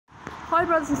Hi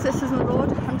brothers and sisters in the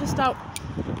Lord. I'm just out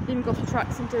leaving gospel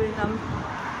tracts and doing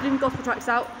leaving gospel tracts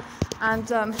out and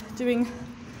doing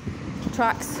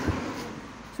tracts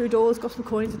through doors, gospel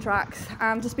coins and tracts.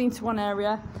 Just been to one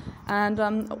area and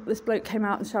this bloke came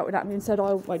out and shouted at me and said,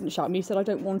 "Oh, why didn't you shout at me?" He said, "I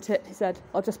don't want it." He said,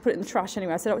 "I'll just put it in the trash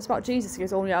anyway." I said, "Oh, it's about Jesus." He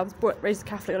goes, "Oh yeah, I was raised a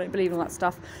Catholic, I don't believe in all that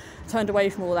stuff." Turned away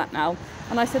from all that now.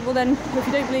 And I said, "Well then, if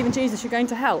you don't believe in Jesus, you're going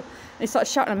to hell." And he started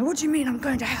shouting at me, "What do you mean I'm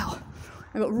going to hell?"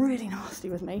 And got really nasty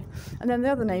with me. And then the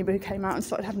other neighbour who came out and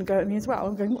started having a go at me as well.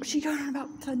 I'm going, "What's she going on about?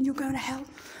 Telling you're going to hell?"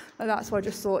 And that's why I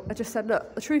just said,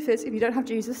 "Look, the truth is, if you don't have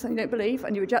Jesus and you don't believe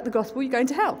and you reject the gospel, you're going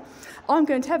to hell. I'm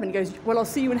going to heaven." He goes, "Well, I'll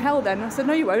see you in hell then." And I said,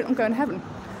 "No, you won't. I'm going to heaven."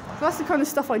 So that's the kind of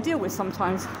stuff I deal with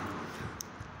sometimes.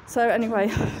 So anyway,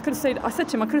 I said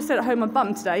to him, I could have stayed at home and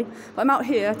bummed today, but I'm out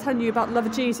here telling you about the love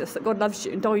of Jesus, that God loves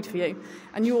you and died for you,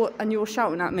 and you're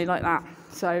shouting at me like that.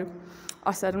 So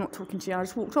I said, "I'm not talking to you." I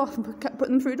just walked off and kept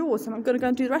putting them through doors, and I'm going to go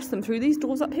and do the rest of them through these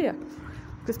doors up here,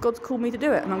 because God's called me to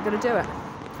do it, and I'm going to do it.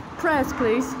 Prayers,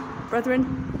 please, brethren.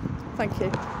 Thank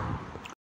you.